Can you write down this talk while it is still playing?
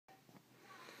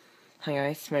Hi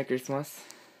guys, Merry Christmas.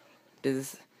 This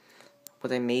is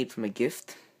what I made from a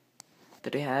gift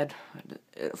that I had.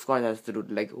 Of course, it has to do with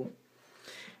Lego.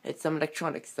 It's some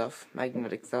electronic stuff,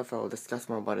 magnetic stuff. I'll discuss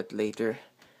more about it later.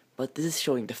 But this is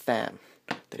showing the fan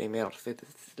that I made out of it.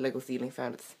 It's a Lego ceiling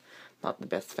fan. It's not the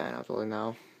best fan out there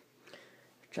now.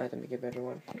 Try to make a better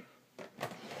one.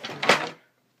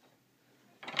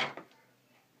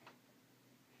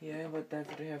 Yeah, but that's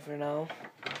what I have for now.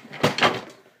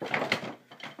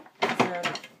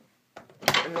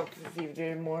 I'm looking to see if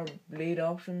there are more blade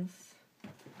options.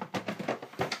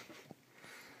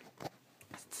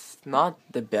 It's not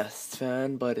the best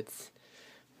fan, but it's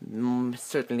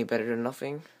certainly better than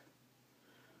nothing.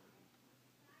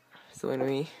 So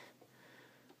anyway,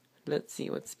 let's see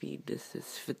what speed this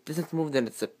is. If it doesn't move, then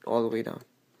it's all the way down.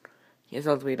 Yes,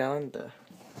 all the way down. The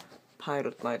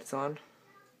pilot light is on.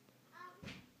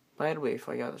 By the way, if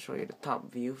I gotta show you the top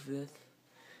view of this,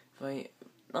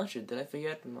 not sure, did I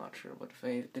forget? I'm not sure, but if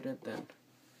I didn't, then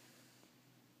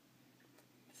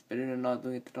it's better than not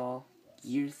doing it at all.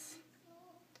 Gears,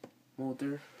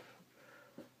 motor.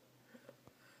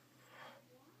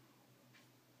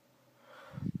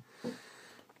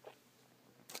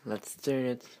 Let's turn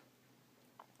it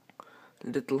a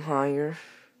little higher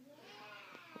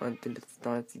until it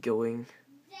starts going.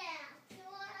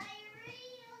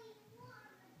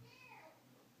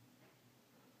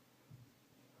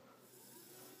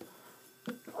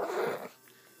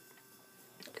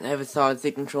 I have a solid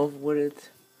state control with it.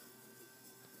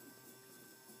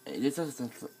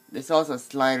 There's also a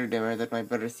slider dimmer that my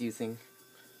brother's using.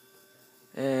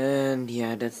 And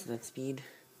yeah, that's that speed.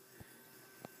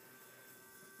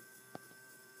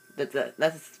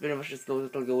 That's pretty much as slow as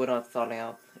it'll go without starting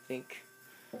out, I think.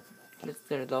 Let's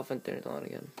turn it off and turn it on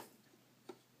again.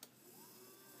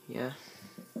 Yeah.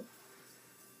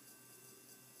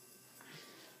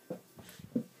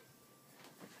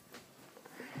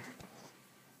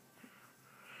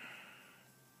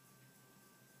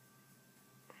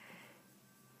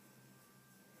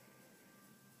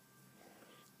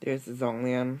 There's the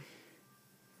Zonglian.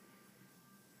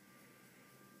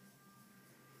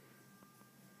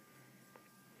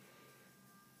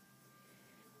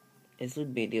 This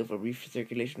would be ideal for brief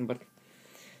circulation, but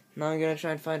now I'm gonna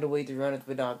try and find a way to run it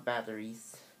without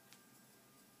batteries.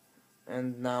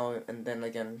 And then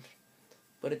again,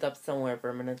 put it up somewhere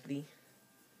permanently.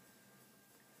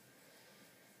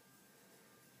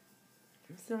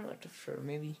 I'm still not sure,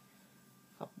 maybe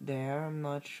up there, I'm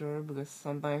not sure, because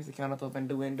sometimes you cannot open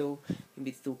the window,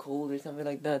 maybe it's too cold or something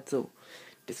like that, so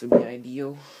this would be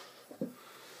ideal.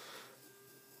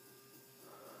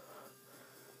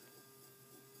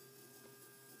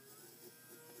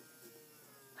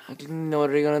 I didn't know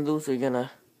what we're gonna do, so we're gonna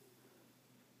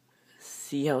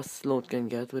see how slow it can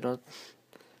get without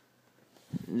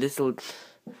this.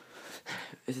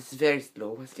 It's very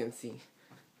slow, as you can see.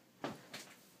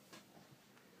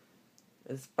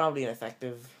 It's probably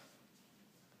ineffective,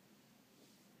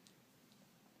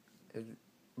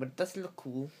 but it does look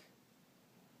cool.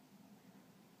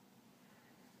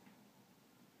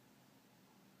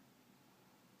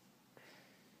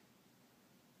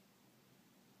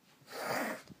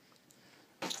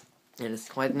 And it's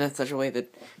quite in such a way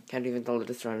that you can't even tell that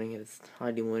it's running. It's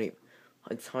hardly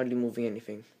moving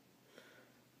anything.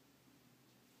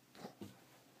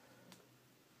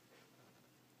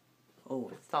 Oh,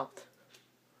 it stopped.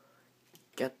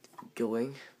 Get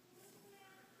going.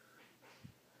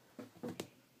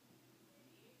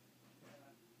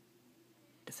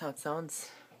 That's how it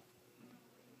sounds.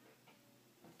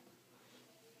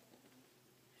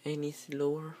 Any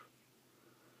slower?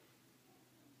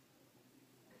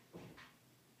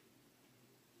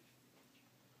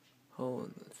 Oh,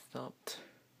 it stopped.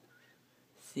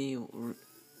 See.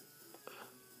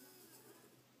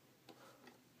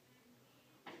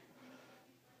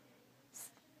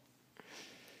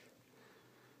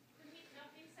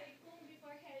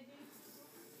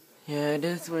 Yeah,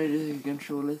 that's where the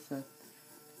control is at.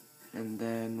 And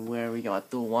then where we got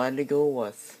to a while ago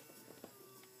was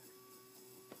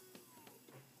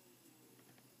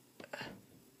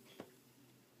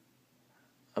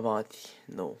about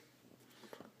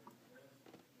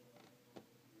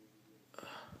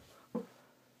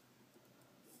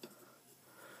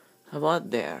about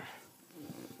there.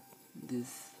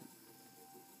 This.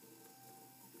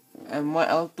 And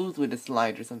I'll do it with the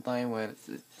slider sometime when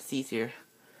it's easier.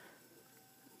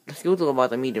 Let's go to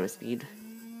about a medium speed.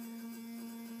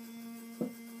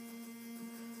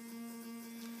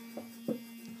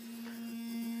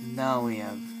 Now we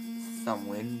have some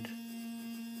wind.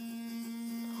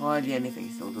 Hardly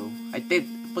anything still though. I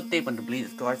put tape on the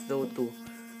blades of cars though too,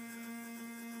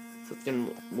 So it's gonna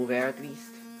move air at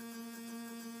least.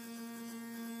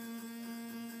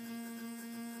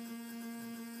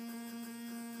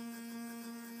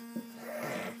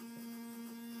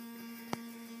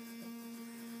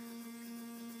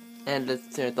 And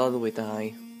let's turn it all the way to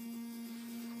high.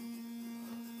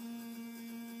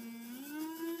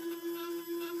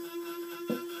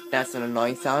 That's an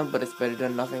annoying sound, but it's better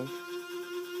than nothing.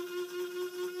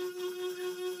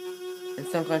 In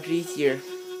some countries here,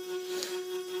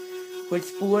 where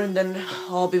it's poor and then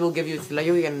all people give you is like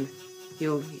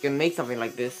you can make something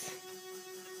like this.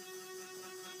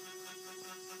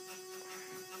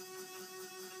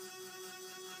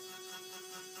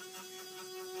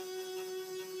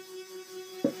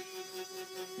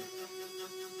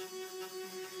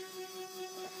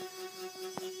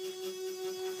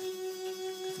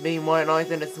 It's making more noise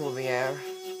than it's moving air.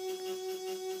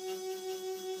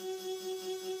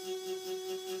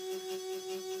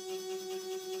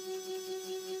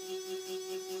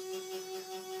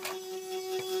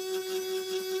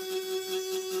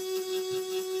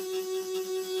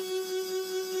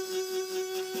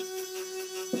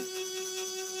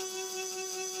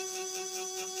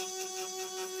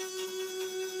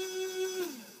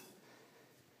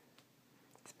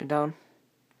 Spin down.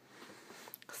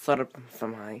 Start up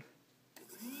from high.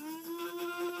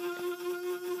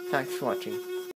 Thanks for watching.